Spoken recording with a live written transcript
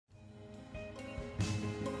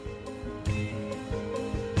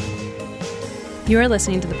You are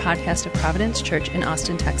listening to the podcast of Providence Church in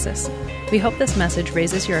Austin, Texas. We hope this message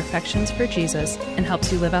raises your affections for Jesus and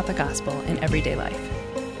helps you live out the gospel in everyday life.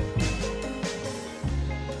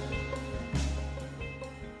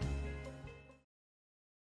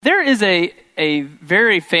 There is a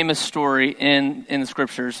very famous story in the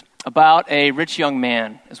scriptures about a rich young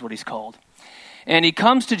man, is what he's called. And he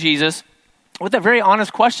comes to Jesus with a very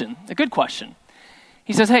honest question, a good question.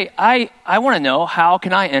 He says, hey, I want to know, how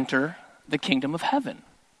can I enter the kingdom of heaven?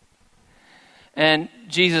 And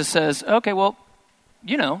Jesus says, okay, well,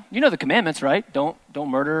 you know the commandments, right? Don't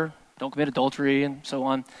murder, don't commit adultery, and so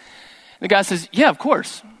on. The guy says, yeah, of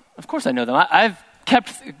course I know them. I've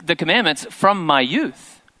kept the commandments from my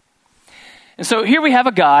youth. And so here we have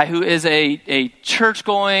a guy who is a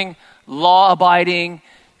church-going, law-abiding,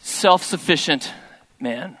 self-sufficient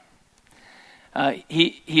man.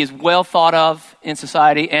 He is well thought of in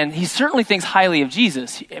society, and he certainly thinks highly of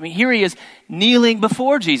Jesus. I mean, here he is kneeling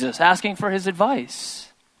before Jesus, asking for his advice.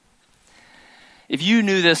 If you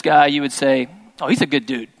knew this guy, you would say, oh, he's a good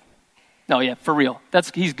dude. No, yeah, for real.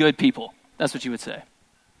 He's good people. That's what you would say.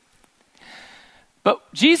 But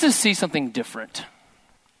Jesus sees something different.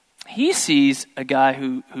 He sees a guy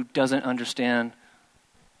who doesn't understand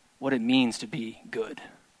what it means to be good.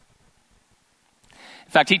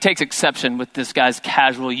 In fact, he takes exception with this guy's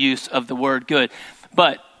casual use of the word good.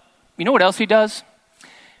 But you know what else he does?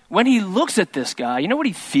 When he looks at this guy, you know what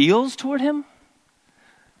he feels toward him?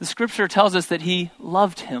 The scripture tells us that he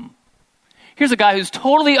loved him. Here's a guy who's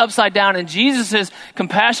totally upside down, and Jesus'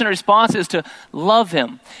 compassionate response is to love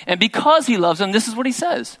him. And because he loves him, this is what he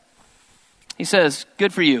says. He says,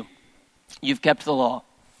 good for you. You've kept the law.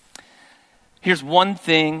 Here's one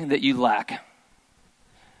thing that you lack.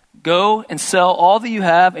 Go and sell all that you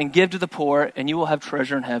have and give to the poor, and you will have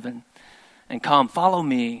treasure in heaven. And come, follow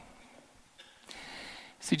me.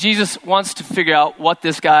 See, Jesus wants to figure out what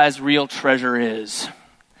this guy's real treasure is.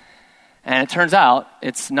 And it turns out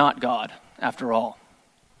it's not God, after all.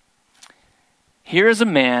 Here is a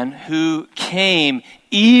man who came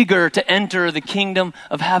eager to enter the kingdom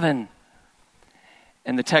of heaven.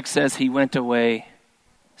 And the text says he went away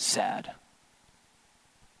sad.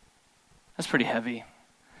 That's pretty heavy.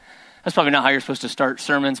 That's probably not how you're supposed to start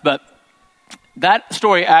sermons, but that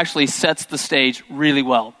story actually sets the stage really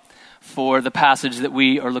well for the passage that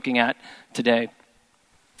we are looking at today.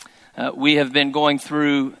 We have been going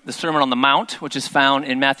through the Sermon on the Mount, which is found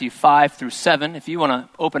in Matthew 5 through 7. If you want to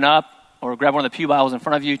open up or grab one of the pew Bibles in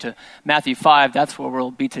front of you to Matthew 5, that's where we'll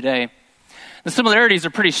be today. The similarities are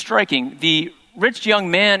pretty striking. The rich young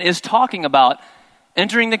man is talking about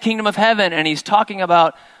entering the kingdom of heaven, and he's talking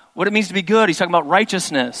about what it means to be good. He's talking about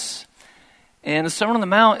righteousness. And the Sermon on the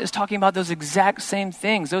Mount is talking about those exact same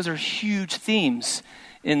things. Those are huge themes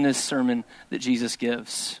in this sermon that Jesus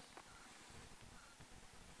gives.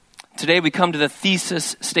 Today we come to the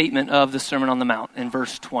thesis statement of the Sermon on the Mount in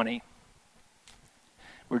verse 20,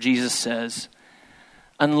 where Jesus says,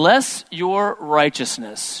 unless your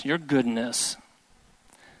righteousness, your goodness,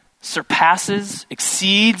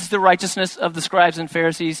 exceeds the righteousness of the scribes and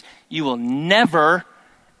Pharisees, you will never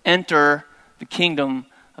enter the kingdom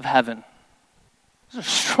of heaven. Those are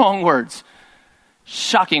strong words,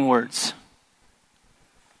 shocking words.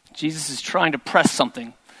 Jesus is trying to press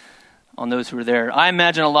something on those who are there. I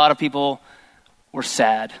imagine a lot of people were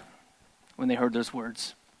sad when they heard those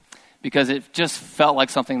words because it just felt like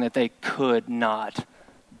something that they could not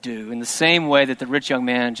do, in the same way that the rich young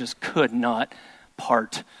man just could not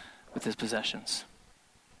part with his possessions.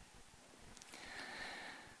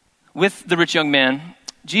 With the rich young man,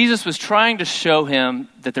 Jesus was trying to show him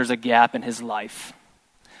that there's a gap in his life.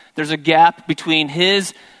 There's a gap between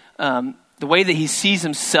the way that he sees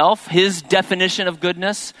himself, his definition of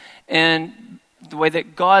goodness, and the way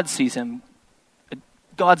that God sees him,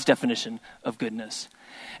 God's definition of goodness.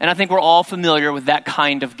 And I think we're all familiar with that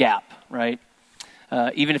kind of gap, right?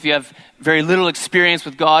 Even if you have very little experience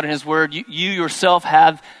with God and his word, you yourself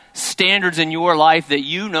have standards in your life that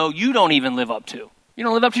you know you don't even live up to. You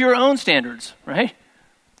don't live up to your own standards, right?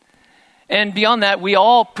 And beyond that, we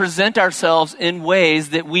all present ourselves in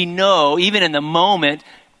ways that we know, even in the moment,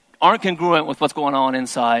 aren't congruent with what's going on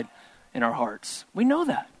inside in our hearts. We know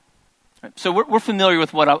that. Right? So we're familiar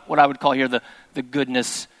with what I would call here the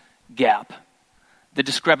goodness gap, the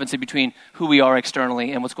discrepancy between who we are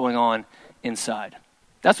externally and what's going on inside.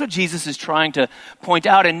 That's what Jesus is trying to point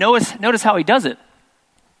out, and notice how he does it.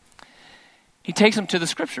 He takes them to the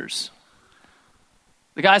scriptures.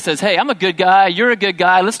 The guy says, hey, I'm a good guy, you're a good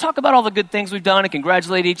guy, let's talk about all the good things we've done and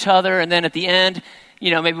congratulate each other, and then at the end,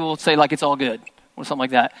 maybe we'll say like it's all good, or something like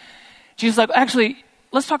that. Jesus is like, actually,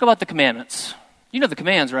 let's talk about the commandments. You know the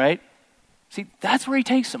commands, right? See, that's where he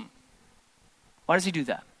takes them. Why does he do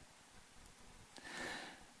that?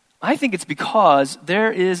 I think it's because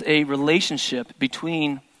there is a relationship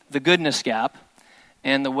between the goodness gap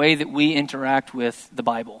and the way that we interact with the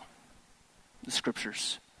Bible, the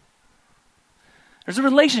scriptures. There's a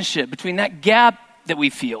relationship between that gap that we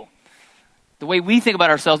feel, the way we think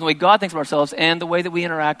about ourselves, the way God thinks about ourselves, and the way that we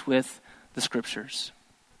interact with the scriptures.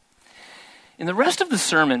 In the rest of the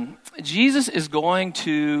sermon, Jesus is going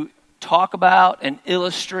to talk about and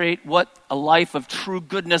illustrate what a life of true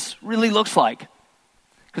goodness really looks like,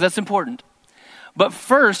 because that's important. But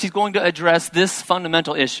first, he's going to address this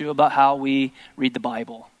fundamental issue about how we read the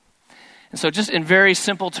Bible. And so just in very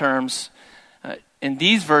simple terms, in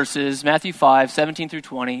these verses, Matthew 5, 17 through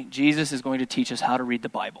 20, Jesus is going to teach us how to read the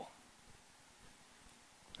Bible.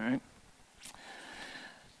 All right?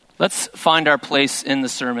 Let's find our place in the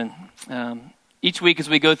sermon. Each week as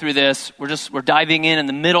we go through this, we're diving in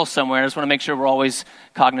the middle somewhere. I just want to make sure we're always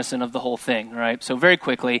cognizant of the whole thing, all right? So very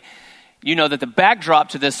quickly, you know that the backdrop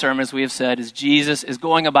to this sermon, as we have said, is Jesus is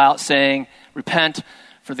going about saying, repent,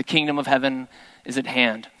 for the kingdom of heaven is at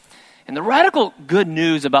hand. And the radical good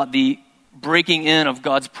news about the breaking in of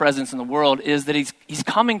God's presence in the world is that he's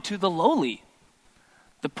coming to the lowly,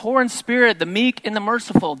 the poor in spirit, the meek and the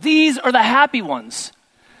merciful. These are the happy ones.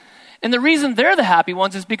 And the reason they're the happy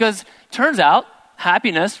ones is because, turns out,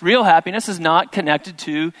 happiness, real happiness, is not connected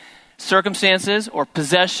to circumstances or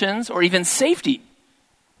possessions or even safety.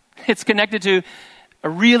 It's connected to a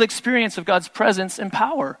real experience of God's presence and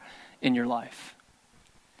power in your life.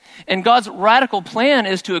 And God's radical plan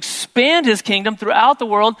is to expand his kingdom throughout the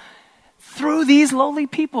world through these lowly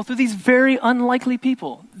people, through these very unlikely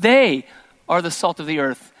people. They are the salt of the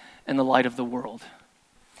earth and the light of the world.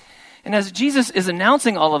 And as Jesus is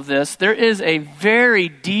announcing all of this, there is a very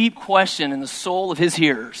deep question in the soul of his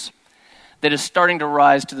hearers that is starting to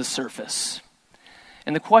rise to the surface.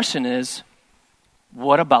 And the question is,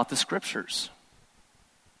 what about the scriptures?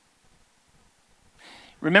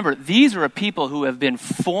 Remember, these are a people who have been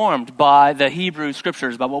formed by the Hebrew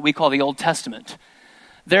scriptures, by what we call the Old Testament.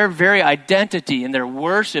 Their very identity and their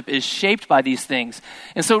worship is shaped by these things.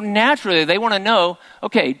 And so naturally, they want to know,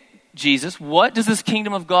 okay, Jesus, what does this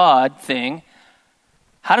kingdom of God thing,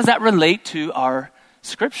 how does that relate to our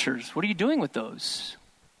scriptures? What are you doing with those?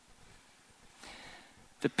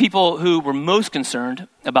 The people who were most concerned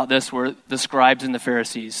about this were the scribes and the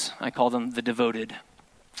Pharisees. I call them the devoted,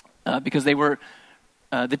 because they were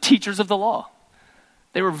the teachers of the law.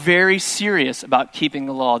 They were very serious about keeping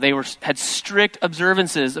the law. They had strict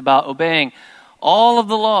observances about obeying all of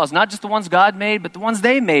the laws, not just the ones God made, but the ones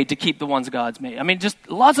they made to keep the ones God's made. I mean, just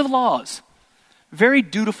lots of laws. Very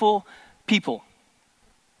dutiful people.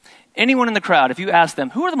 Anyone in the crowd, if you ask them,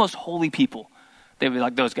 who are the most holy people? They would be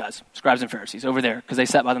like, those guys, scribes and Pharisees, over there, because they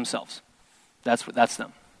sat by themselves. That's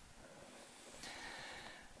them.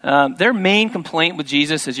 Their main complaint with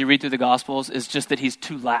Jesus, as you read through the Gospels, is just that he's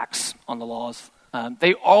too lax on the laws.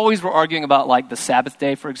 They always were arguing about, like, the Sabbath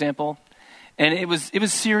day, for example. And it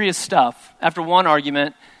was serious stuff. After one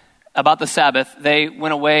argument about the Sabbath, they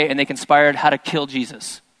went away and they conspired how to kill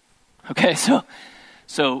Jesus. Okay,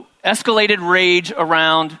 so escalated rage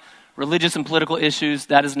around religious and political issues,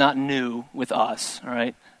 that is not new with us, all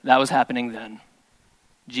right? That was happening then.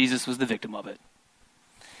 Jesus was the victim of it.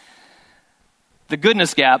 The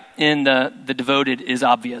goodness gap in the devoted is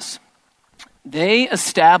obvious. They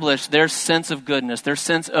establish their sense of goodness, their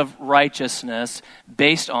sense of righteousness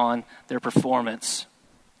based on their performance.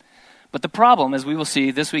 But the problem, as we will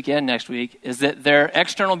see this week and next week, is that their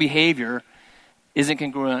external behavior isn't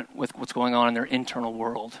congruent with what's going on in their internal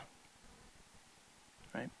world.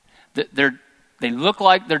 Right? They look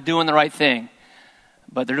like they're doing the right thing,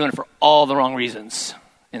 but they're doing it for all the wrong reasons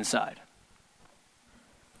inside.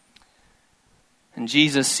 And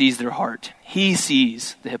Jesus sees their heart. He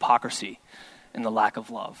sees the hypocrisy and the lack of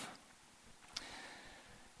love.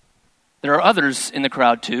 There are others in the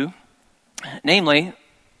crowd too, namely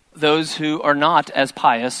those who are not as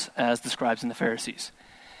pious as the scribes and the Pharisees.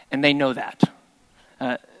 And they know that.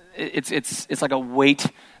 It's like a weight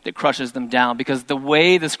that crushes them down, because the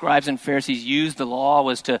way the scribes and Pharisees used the law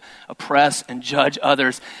was to oppress and judge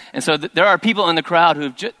others. And so there are people in the crowd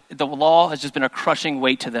who the law has just been a crushing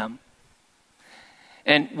weight to them.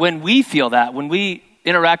 And when we feel that, when we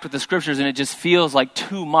interact with the scriptures and it just feels like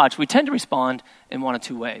too much, we tend to respond in one of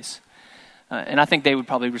two ways. And I think they would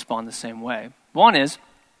probably respond the same way. One is,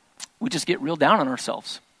 we just get real down on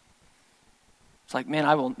ourselves. It's like, man,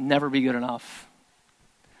 I will never be good enough.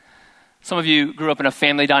 Some of you grew up in a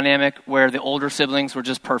family dynamic where the older siblings were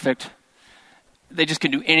just perfect, they just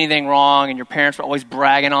couldn't do anything wrong, and your parents were always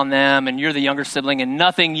bragging on them, and you're the younger sibling, and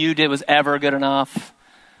nothing you did was ever good enough.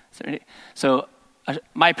 So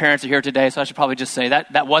my parents are here today, so I should probably just say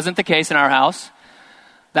that wasn't the case in our house.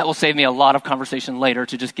 That will save me a lot of conversation later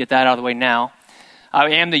to just get that out of the way now. I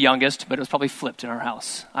am the youngest, but it was probably flipped in our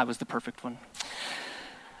house. I was the perfect one.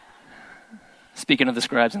 Speaking of the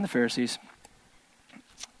scribes and the Pharisees.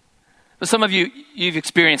 But some of you've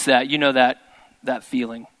experienced that. You know that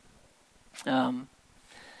feeling.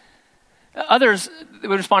 Others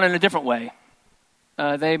would respond in a different way.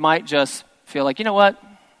 They might just feel like, you know what?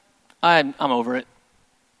 I'm over it.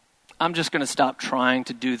 I'm just going to stop trying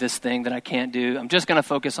to do this thing that I can't do. I'm just going to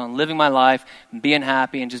focus on living my life and being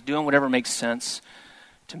happy and just doing whatever makes sense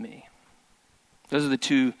to me. Those are the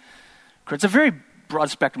two. It's a very broad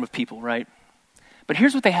spectrum of people, right? But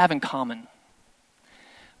here's what they have in common.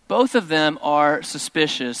 Both of them are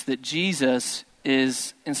suspicious that Jesus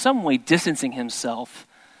is in some way distancing himself,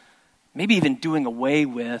 maybe even doing away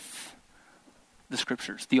with the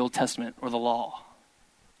scriptures, the Old Testament or the law.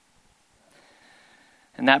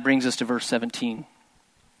 And that brings us to verse 17,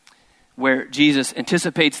 where Jesus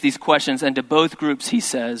anticipates these questions, and to both groups he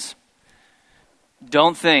says,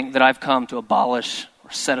 don't think that I've come to abolish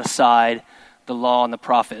or set aside the law and the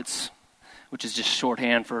prophets, which is just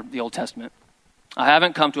shorthand for the Old Testament. I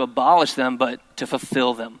haven't come to abolish them, but to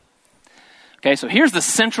fulfill them. Okay, so here's the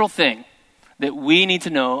central thing that we need to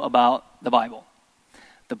know about the Bible.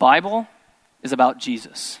 The Bible is about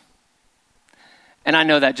Jesus. And I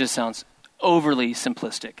know that just sounds overly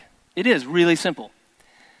simplistic. It is really simple.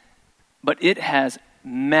 But it has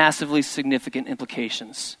massively significant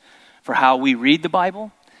implications for how we read the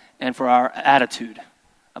Bible and for our attitude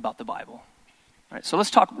about the Bible. All right, so let's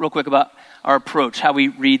talk real quick about our approach, how we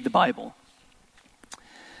read the Bible.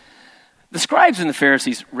 The scribes and the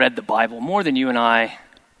Pharisees read the Bible more than you and I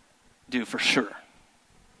do, for sure.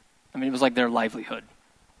 I mean, it was like their livelihood.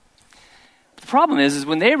 The problem is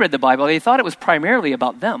when they read the Bible, they thought it was primarily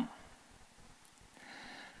about them.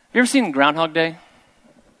 Have you ever seen Groundhog Day?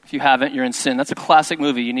 If you haven't, you're in sin. That's a classic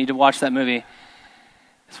movie. You need to watch that movie.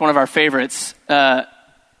 It's one of our favorites.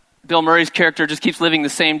 Bill Murray's character just keeps living the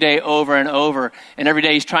same day over and over. And every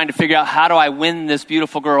day he's trying to figure out, how do I win this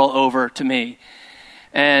beautiful girl over to me?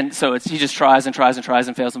 And so he just tries and tries and tries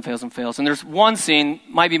and fails and fails and fails. And there's one scene,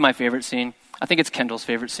 might be my favorite scene. I think it's Kendall's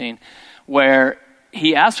favorite scene, where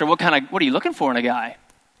he asks her, what are you looking for in a guy?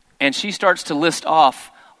 And she starts to list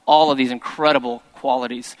off all of these incredible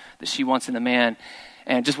qualities that she wants in a man,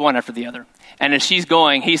 and just one after the other. And as she's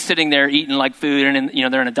going, he's sitting there eating like food,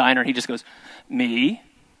 and they're in a diner, and he just goes, me,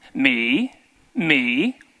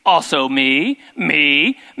 also me.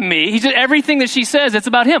 He just, everything that she says, it's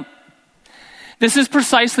about him. This is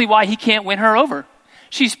precisely why he can't win her over.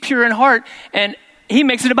 She's pure in heart, and he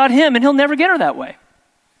makes it about him, and he'll never get her that way.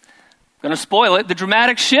 I'm going to spoil it. The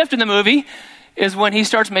dramatic shift in the movie is when he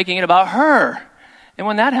starts making it about her. And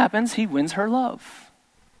when that happens, he wins her love.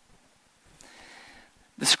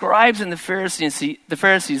 The scribes and the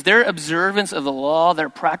Pharisees, their observance of the law, their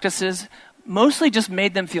practices, mostly just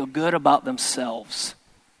made them feel good about themselves.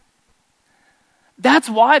 That's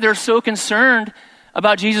why they're so concerned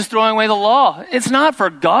about Jesus throwing away the law. It's not for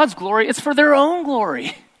God's glory, it's for their own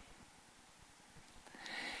glory.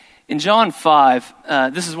 In John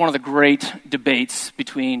 5, this is one of the great debates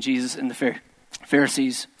between Jesus and the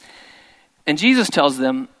Pharisees. And Jesus tells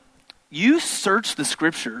them, you search the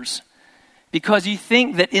scriptures because you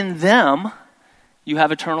think that in them you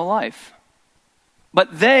have eternal life.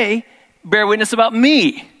 But they bear witness about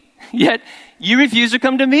me, yet you refuse to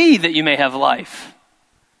come to me that you may have life.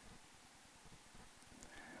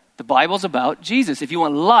 The Bible's about Jesus. If you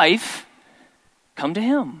want life, come to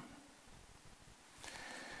him.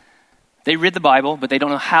 They read the Bible, but they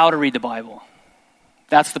don't know how to read the Bible.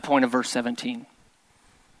 That's the point of verse 17.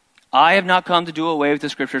 I have not come to do away with the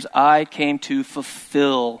scriptures. I came to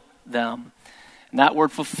fulfill them. And that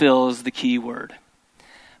word fulfill is the key word.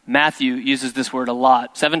 Matthew uses this word a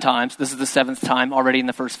lot, 7 times. This is the 7th time already in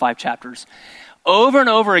the first 5 chapters. Over and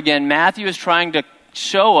over again, Matthew is trying to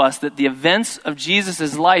show us that the events of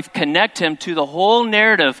Jesus' life connect him to the whole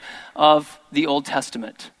narrative of the Old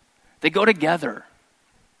Testament. They go together.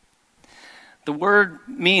 The word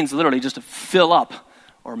means literally just to fill up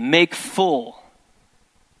or make full.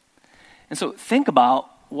 And so think about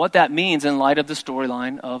what that means in light of the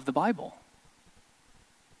storyline of the Bible.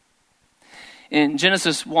 In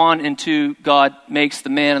Genesis 1 and 2, God makes the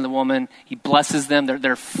man and the woman. He blesses them.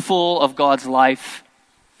 They're full of God's life.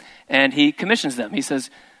 And he commissions them. He says,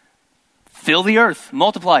 fill the earth,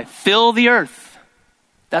 multiply, fill the earth.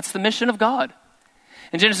 That's the mission of God.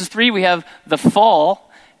 In Genesis 3, we have the fall.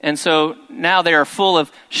 And so now they are full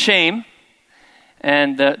of shame,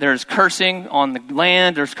 and there's cursing on the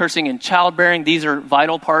land, there's cursing in childbearing. These are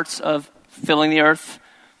vital parts of filling the earth.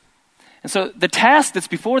 And so the task that's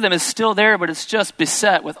before them is still there, but it's just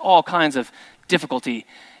beset with all kinds of difficulty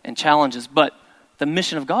and challenges. But the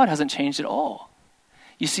mission of God hasn't changed at all.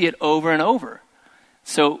 You see it over and over.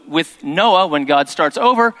 So with Noah, when God starts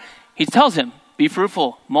over, he tells him, be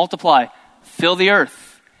fruitful, multiply, fill the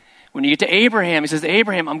earth. When you get to Abraham, he says,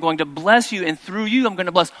 Abraham, I'm going to bless you, and through you, I'm going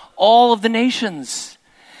to bless all of the nations.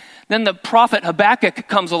 Then the prophet Habakkuk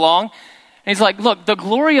comes along, and he's like, look, the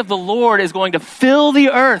glory of the Lord is going to fill the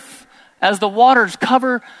earth as the waters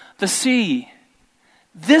cover the sea.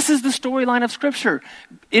 This is the storyline of Scripture.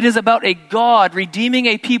 It is about a God redeeming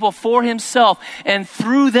a people for himself, and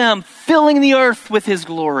through them filling the earth with his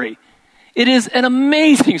glory. It is an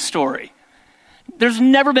amazing story. There's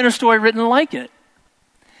never been a story written like it.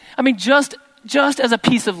 I mean, just as a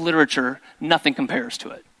piece of literature, nothing compares to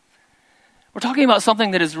it. We're talking about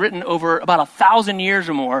something that is written over about 1,000 years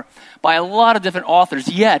or more by a lot of different authors,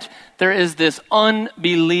 yet there is this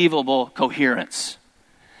unbelievable coherence.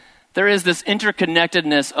 There is this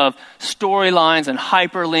interconnectedness of storylines and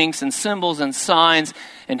hyperlinks and symbols and signs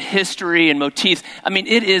and history and motifs. I mean,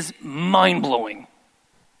 it is mind-blowing.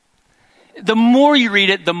 The more you read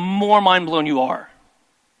it, the more mind-blown you are.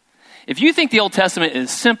 If you think the Old Testament is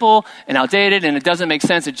simple and outdated and it doesn't make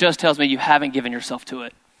sense, it just tells me you haven't given yourself to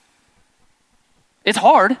it. It's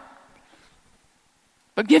hard,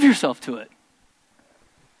 but give yourself to it.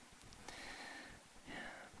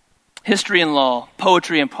 History and law,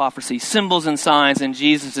 poetry and prophecy, symbols and signs, and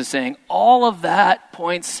Jesus is saying, all of that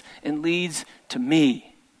points and leads to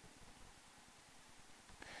me.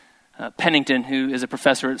 Pennington, who is a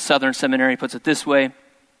professor at Southern Seminary, puts it this way.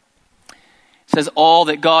 He says, all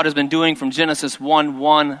that God has been doing from Genesis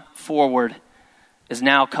 1:1 forward is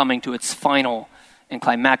now coming to its final and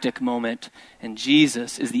climactic moment, and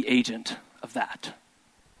Jesus is the agent of that.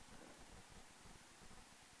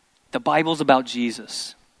 The Bible's about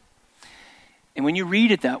Jesus. And when you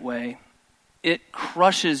read it that way, it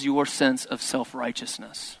crushes your sense of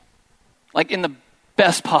self-righteousness. Like in the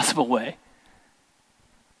best possible way.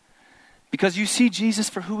 Because you see Jesus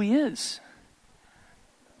for who he is.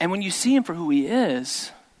 And when you see him for who he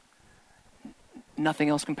is, nothing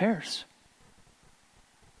else compares.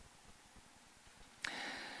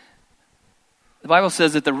 The Bible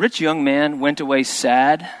says that the rich young man went away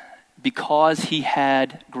sad because he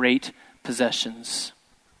had great possessions.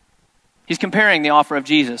 He's comparing the offer of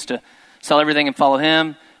Jesus to sell everything and follow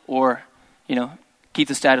him, or, keep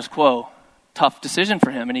the status quo. Tough decision for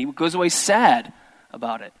him, and he goes away sad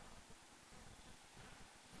about it.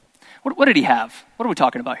 What did he have? What are we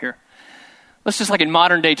talking about here? Let's just, like in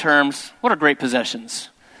modern day terms, what are great possessions?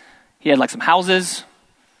 He had like some houses,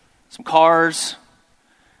 some cars.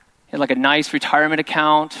 He had like a nice retirement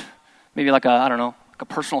account, maybe like a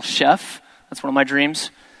personal chef. That's one of my dreams.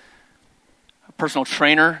 A personal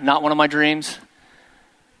trainer, not one of my dreams.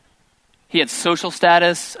 He had social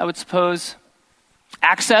status, I would suppose.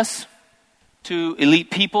 Access to elite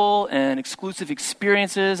people and exclusive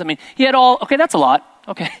experiences. I mean, he had that's a lot.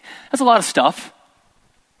 Okay, that's a lot of stuff.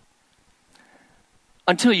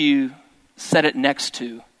 Until you set it next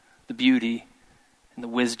to the beauty and the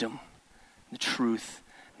wisdom and the truth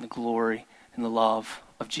and the glory and the love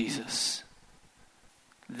of Jesus.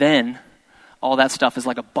 Then all that stuff is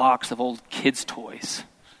like a box of old kids' toys.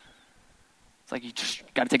 It's like you just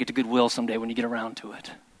got to take it to Goodwill someday when you get around to it.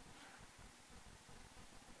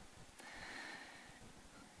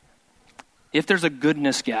 If there's a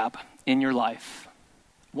goodness gap in your life,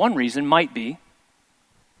 one reason might be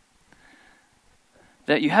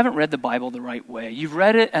that you haven't read the Bible the right way. You've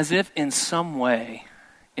read it as if in some way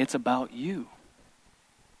it's about you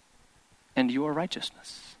and your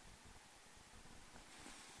righteousness.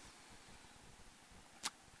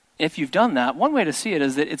 If you've done that, one way to see it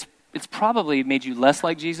is that it's probably made you less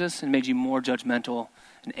like Jesus and made you more judgmental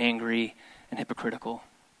and angry and hypocritical.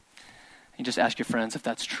 You just ask your friends if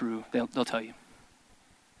that's true. They'll tell you.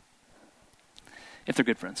 If they're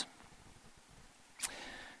good friends.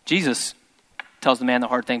 Jesus tells the man the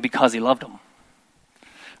hard thing because he loved him.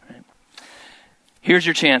 Right? Here's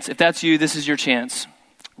your chance. If that's you, this is your chance.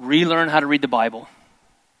 Relearn how to read the Bible.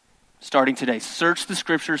 Starting today. Search the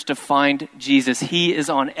scriptures to find Jesus. He is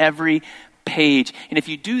on every page. And if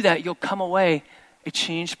you do that, you'll come away a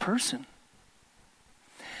changed person.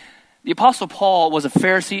 The Apostle Paul was a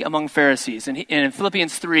Pharisee among Pharisees. And in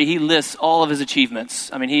Philippians 3, he lists all of his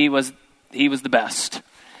achievements. I mean, he was the best.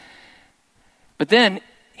 But then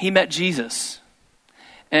he met Jesus.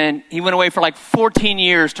 And he went away for like 14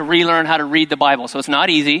 years to relearn how to read the Bible. So it's not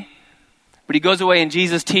easy. But he goes away and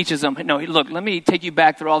Jesus teaches him, no, look, let me take you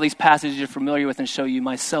back through all these passages you're familiar with and show you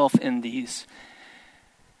myself in these.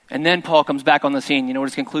 And then Paul comes back on the scene. You know what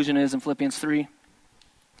his conclusion is in Philippians 3?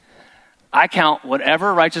 I count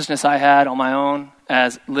whatever righteousness I had on my own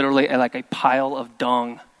as literally like a pile of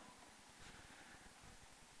dung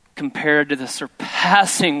compared to the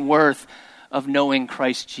surpassing worth of knowing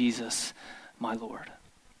Christ Jesus, my Lord.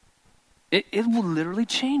 It will literally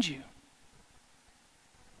change you.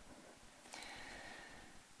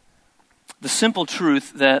 The simple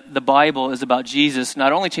truth that the Bible is about Jesus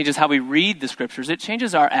not only changes how we read the Scriptures, it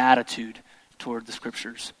changes our attitude toward the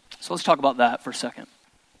Scriptures. So let's talk about that for a second.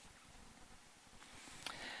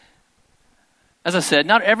 As I said,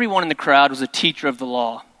 not everyone in the crowd was a teacher of the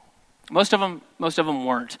law. Most of them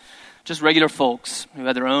weren't. Just regular folks who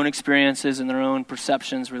had their own experiences and their own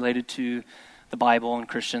perceptions related to the Bible and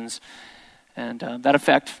Christians. And that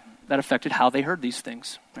affected how they heard these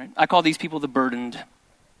things. Right? I call these people the burdened.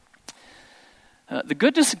 The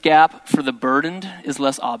goodness gap for the burdened is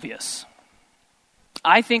less obvious.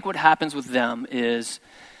 I think what happens with them is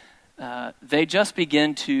they just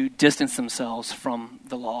begin to distance themselves from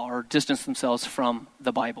the law or distance themselves from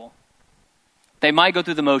the Bible. They might go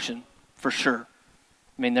through the motion, for sure.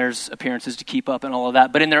 I mean, there's appearances to keep up and all of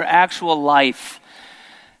that. But in their actual life,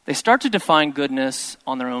 they start to define goodness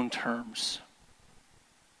on their own terms.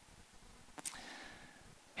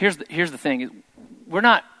 Here's the thing. We're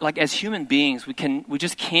not, like as human beings, we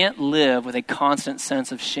just can't live with a constant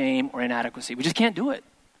sense of shame or inadequacy. We just can't do it.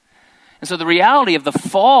 And so the reality of the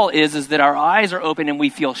fall is that our eyes are open and we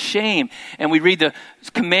feel shame. And we read the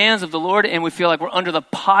commands of the Lord and we feel like we're under the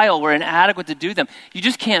pile. We're inadequate to do them. You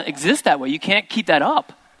just can't exist that way. You can't keep that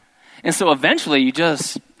up. And so eventually you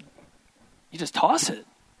just toss it.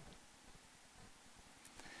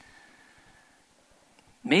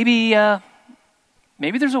 Maybe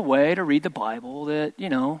there's a way to read the Bible that,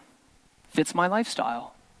 fits my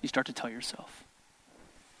lifestyle. You start to tell yourself.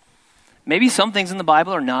 Maybe some things in the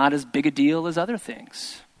Bible are not as big a deal as other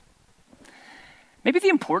things. Maybe the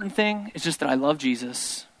important thing is just that I love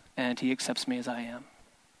Jesus and he accepts me as I am.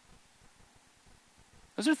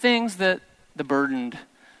 Those are things that the burdened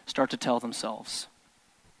start to tell themselves.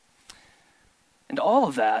 And all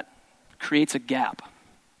of that creates a gap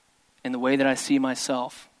in the way that I see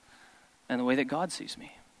myself and the way that God sees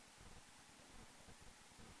me.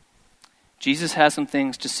 Jesus has some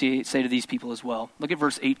things to say to these people as well. Look at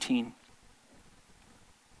verse 18.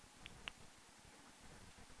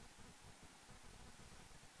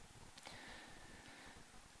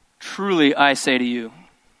 Truly, I say to you,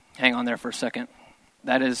 hang on there for a second.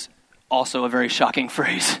 That is also a very shocking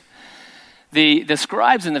phrase. The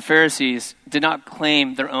scribes and the Pharisees did not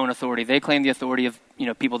claim their own authority. They claimed the authority of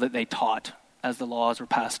people that they taught as the laws were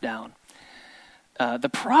passed down. The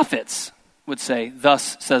prophets would say,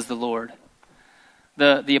 "Thus says the Lord."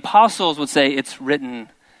 The apostles would say, "It's written."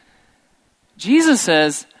 Jesus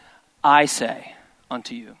says, "I say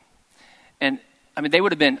unto you." And they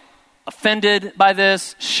would have been offended by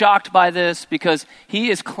this, shocked by this, because he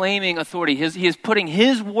is claiming authority. He is putting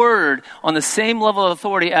his word on the same level of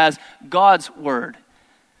authority as God's word,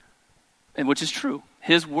 and which is true.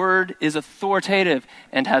 His word is authoritative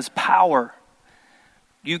and has power.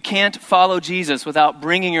 You can't follow Jesus without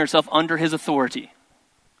bringing yourself under his authority.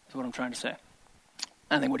 That's what I'm trying to say.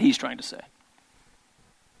 I think what he's trying to say.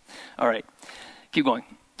 All right, keep going.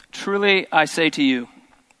 Truly, I say to you,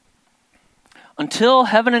 until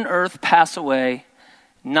heaven and earth pass away,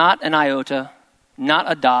 not an iota,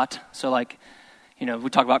 not a dot. So we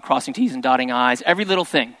talk about crossing T's and dotting I's. Every little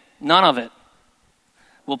thing, none of it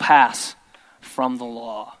will pass from the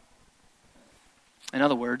law. In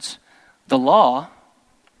other words, the law,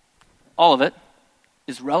 all of it,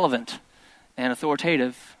 is relevant and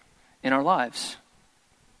authoritative in our lives.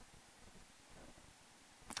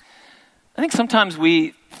 I think sometimes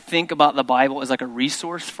we think about the Bible as like a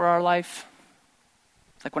resource for our life.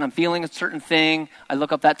 Like when I'm feeling a certain thing, I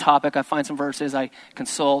look up that topic, I find some verses, I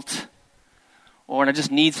consult. Or when I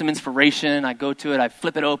just need some inspiration, I go to it, I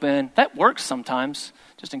flip it open. That works sometimes,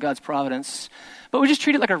 just in God's providence. But we just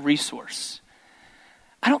treat it like a resource.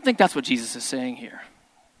 I don't think that's what Jesus is saying here.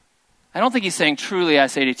 I don't think he's saying, truly, I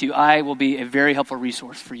say to you, I will be a very helpful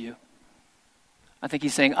resource for you. I think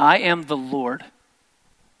he's saying, I am the Lord.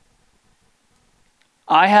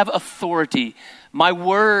 I have authority. My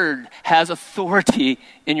word has authority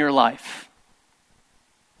in your life.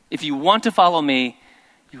 If you want to follow me,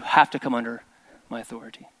 you have to come under my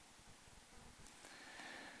authority.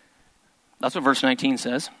 That's what verse 19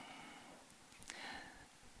 says.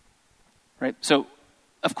 Right? So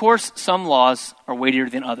Of course, some laws are weightier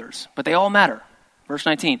than others, but they all matter. Verse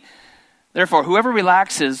 19, therefore, whoever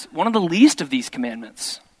relaxes one of the least of these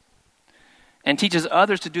commandments and teaches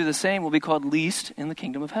others to do the same will be called least in the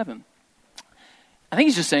kingdom of heaven. I think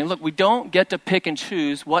he's just saying, look, we don't get to pick and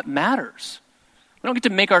choose what matters. We don't get to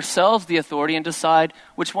make ourselves the authority and decide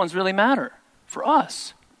which ones really matter for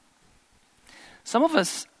us. Some of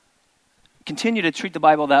us continue to treat the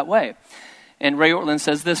Bible that way. And Ray Ortlund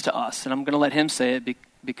says this to us, and I'm going to let him say it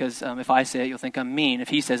because if I say it, you'll think I'm mean. If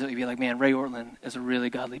he says it, you'll be like, man, Ray Ortlund is a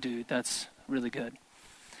really godly dude. That's really good.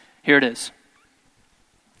 Here it is.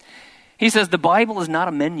 He says, the Bible is not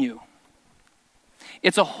a menu.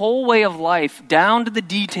 It's a whole way of life, down to the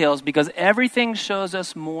details, because everything shows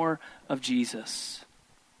us more of Jesus.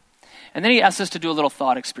 And then he asks us to do a little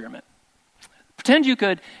thought experiment. Pretend you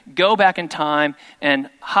could go back in time and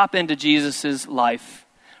hop into Jesus' life,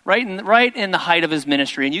 right in the height of his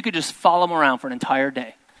ministry, and you could just follow him around for an entire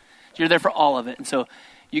day. You're there for all of it. And so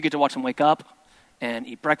you get to watch him wake up and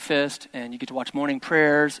eat breakfast, and you get to watch morning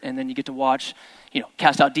prayers, and then you get to watch,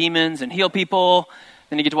 cast out demons and heal people.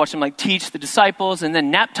 Then you get to watch him teach the disciples, and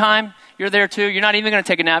then nap time, you're there too. You're not even going to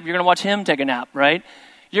take a nap. You're going to watch him take a nap, right?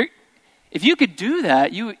 If you could do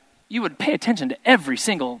that, you would pay attention to every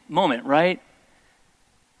single moment, right?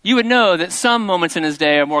 You would know that some moments in his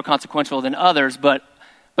day are more consequential than others, but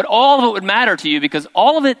all of it would matter to you because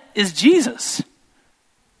all of it is Jesus.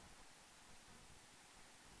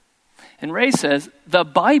 And Ray says, the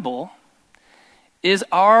Bible is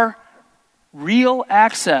our real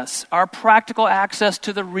access, our practical access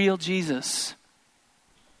to the real Jesus.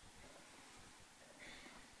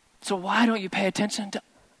 So why don't you pay attention to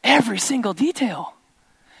every single detail?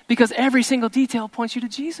 Because every single detail points you to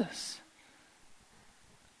Jesus.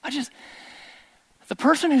 The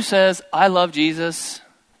person who says, I love Jesus,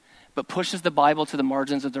 but pushes the Bible to the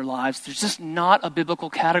margins of their lives, there's just not a biblical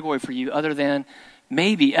category for you other than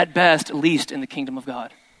maybe, at best, least in the kingdom of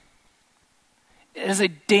God. It is a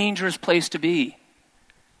dangerous place to be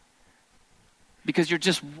because you're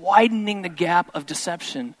just widening the gap of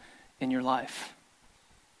deception in your life.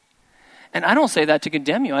 And I don't say that to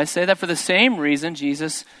condemn you. I say that for the same reason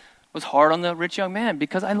Jesus was hard on the rich young man,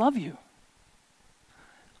 because I love you.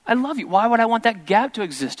 I love you. Why would I want that gap to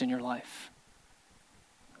exist in your life?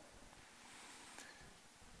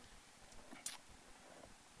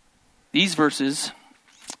 These verses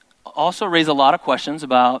also raise a lot of questions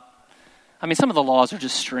about, some of the laws are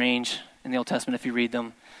just strange in the Old Testament if you read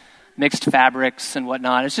them. Mixed fabrics and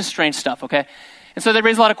whatnot. It's just strange stuff, okay? And so they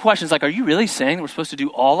raise a lot of questions like, are you really saying that we're supposed to do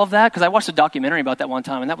all of that? Because I watched a documentary about that one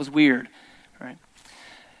time, and that was weird, right?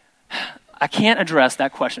 I can't address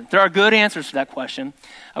that question. There are good answers to that question.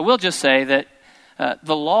 I will just say that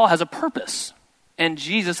the law has a purpose, and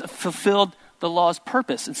Jesus fulfilled the law's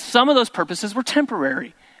purpose. And some of those purposes were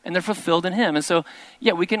temporary, and they're fulfilled in him. And so,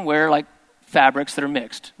 we can wear fabrics that are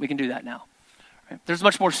mixed. We can do that now. Right? There's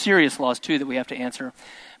much more serious laws, too, that we have to answer.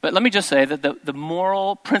 But let me just say that the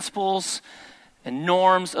moral principles and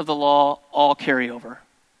norms of the law all carry over.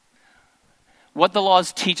 What the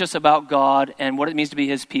laws teach us about God and what it means to be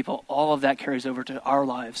his people, all of that carries over to our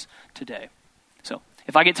lives today. So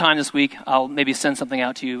if I get time this week, I'll maybe send something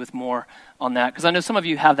out to you with more on that, because I know some of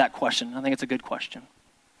you have that question. I think it's a good question.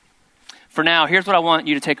 For now, here's what I want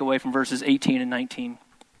you to take away from verses 18 and 19.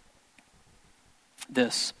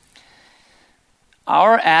 This.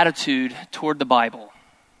 Our attitude toward the Bible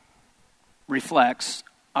reflects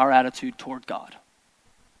our attitude toward God.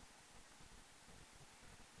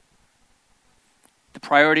 The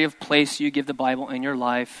priority of place you give the Bible in your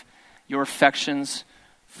life, your affections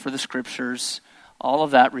for the scriptures, all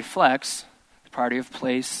of that reflects the priority of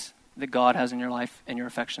place that God has in your life and your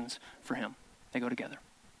affections for him. They go together.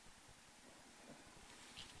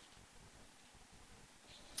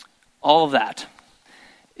 All of that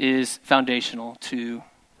is foundational to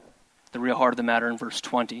the real heart of the matter in verse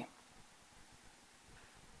 20,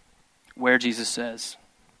 where Jesus says,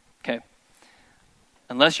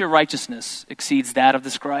 unless your righteousness exceeds that of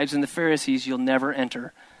the scribes and the Pharisees, you'll never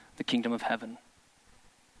enter the kingdom of heaven.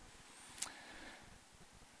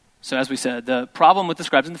 So as we said, the problem with the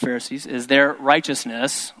scribes and the Pharisees is their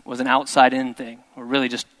righteousness was an outside-in thing, or really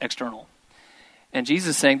just external. And Jesus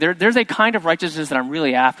is saying, there's a kind of righteousness that I'm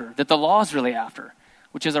really after, that the law is really after,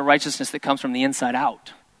 which is a righteousness that comes from the inside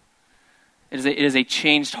out. It is a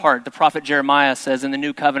changed heart. The prophet Jeremiah says, in the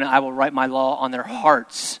new covenant, I will write my law on their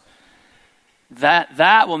hearts.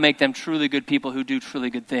 That will make them truly good people who do truly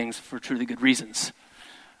good things for truly good reasons.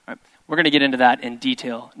 All right. We're going to get into that in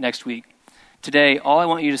detail next week. Today, all I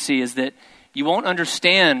want you to see is that you won't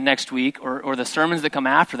understand next week or the sermons that come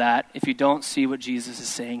after that if you don't see what Jesus is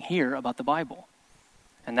saying here about the Bible.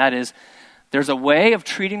 And that is, there's a way of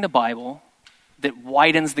treating the Bible that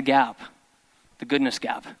widens the gap, the goodness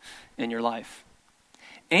gap in your life.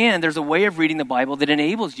 And there's a way of reading the Bible that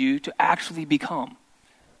enables you to actually become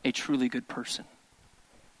a truly good person,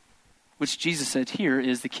 which Jesus said here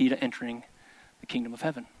is the key to entering the kingdom of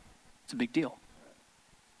heaven. It's a big deal.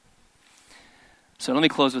 So let me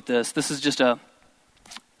close with this. This is just a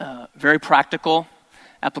very practical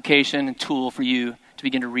application and tool for you to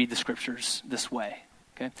begin to read the scriptures this way.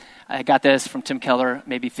 Okay, I got this from Tim Keller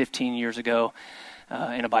maybe 15 years ago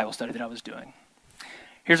in a Bible study that I was doing.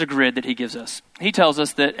 Here's a grid that he gives us. He tells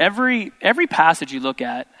us that every passage you look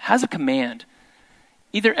at has a command.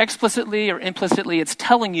 Either explicitly or implicitly, it's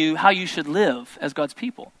telling you how you should live as God's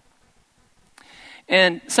people.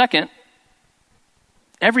 And second,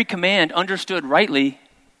 every command understood rightly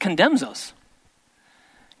condemns us.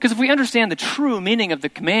 Because if we understand the true meaning of the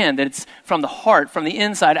command, that it's from the heart, from the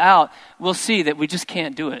inside out, we'll see that we just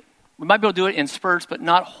can't do it. We might be able to do it in spurts, but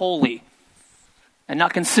not wholly and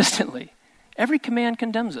not consistently. Every command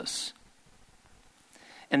condemns us.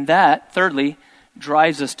 And that, thirdly,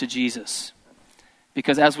 drives us to Jesus.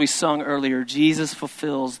 Because as we sung earlier, Jesus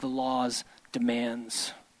fulfills the law's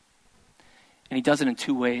demands. And he does it in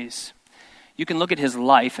two ways. You can look at his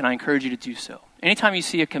life, and I encourage you to do so. Anytime you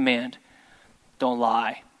see a command, don't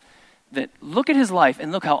lie. That look at his life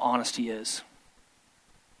and look how honest he is.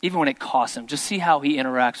 Even when it costs him, just see how he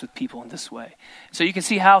interacts with people in this way. So you can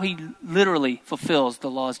see how he literally fulfills the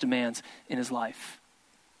law's demands in his life.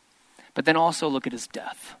 But then also look at his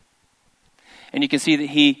death. And you can see that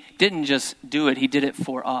he didn't just do it, he did it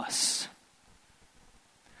for us.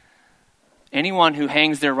 Anyone who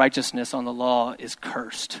hangs their righteousness on the law is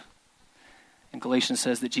cursed. And Galatians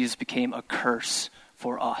says that Jesus became a curse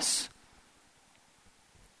for us.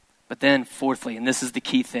 But then fourthly, and this is the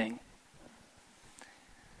key thing,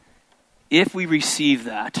 if we receive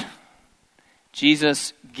that,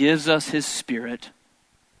 Jesus gives us his Spirit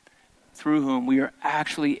through whom we are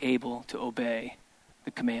actually able to obey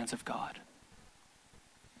the commands of God.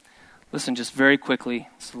 Listen just very quickly,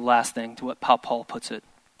 this is the last thing, to how Paul puts it.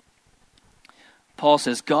 Paul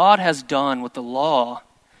says, God has done what the law,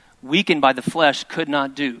 weakened by the flesh, could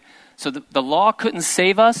not do. So the law couldn't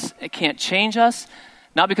save us, it can't change us,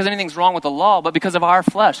 not because anything's wrong with the law, but because of our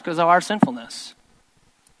flesh, because of our sinfulness.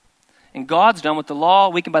 And God's done what the law,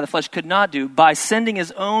 weakened by the flesh, could not do by sending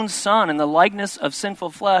his own Son in the likeness of sinful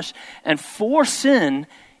flesh. And for sin,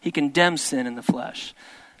 he condemned sin in the flesh.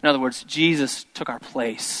 In other words, Jesus took our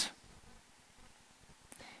place.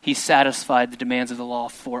 He satisfied the demands of the law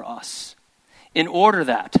for us, in order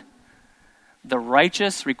that the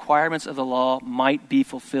righteous requirements of the law might be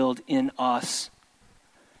fulfilled in us.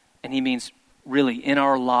 And he means really in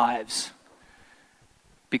our lives,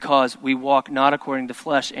 because we walk not according to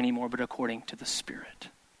flesh anymore, but according to the Spirit.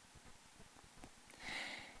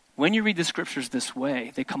 When you read the scriptures this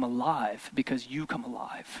way, they come alive because you come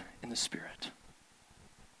alive in the Spirit.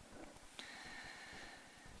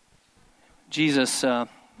 Jesus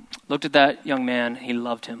looked at that young man, he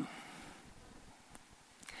loved him.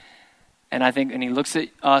 And I think, and he looks at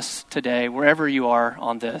us today, wherever you are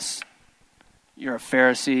on this, you're a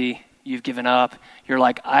Pharisee, you've given up, you're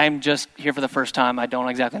like, I'm just here for the first time, I don't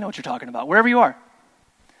exactly know what you're talking about. Wherever you are,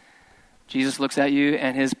 Jesus looks at you,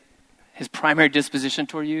 and his primary disposition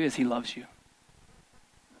toward you is he loves you.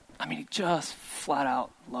 I mean, he just flat out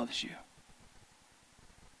loves you.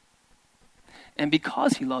 And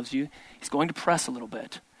because he loves you, he's going to press a little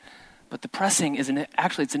bit. But the pressing it's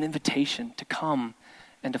an invitation to come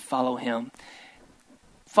and to follow him.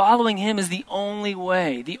 Following him is the only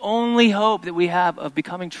way, the only hope that we have of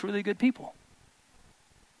becoming truly good people.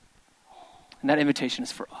 And that invitation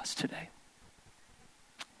is for us today.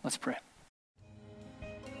 Let's pray.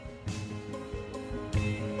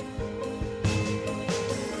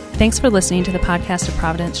 Thanks for listening to the podcast of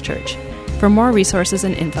Providence Church. For more resources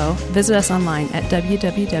and info, visit us online at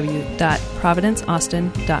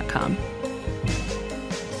www.providenceaustin.com.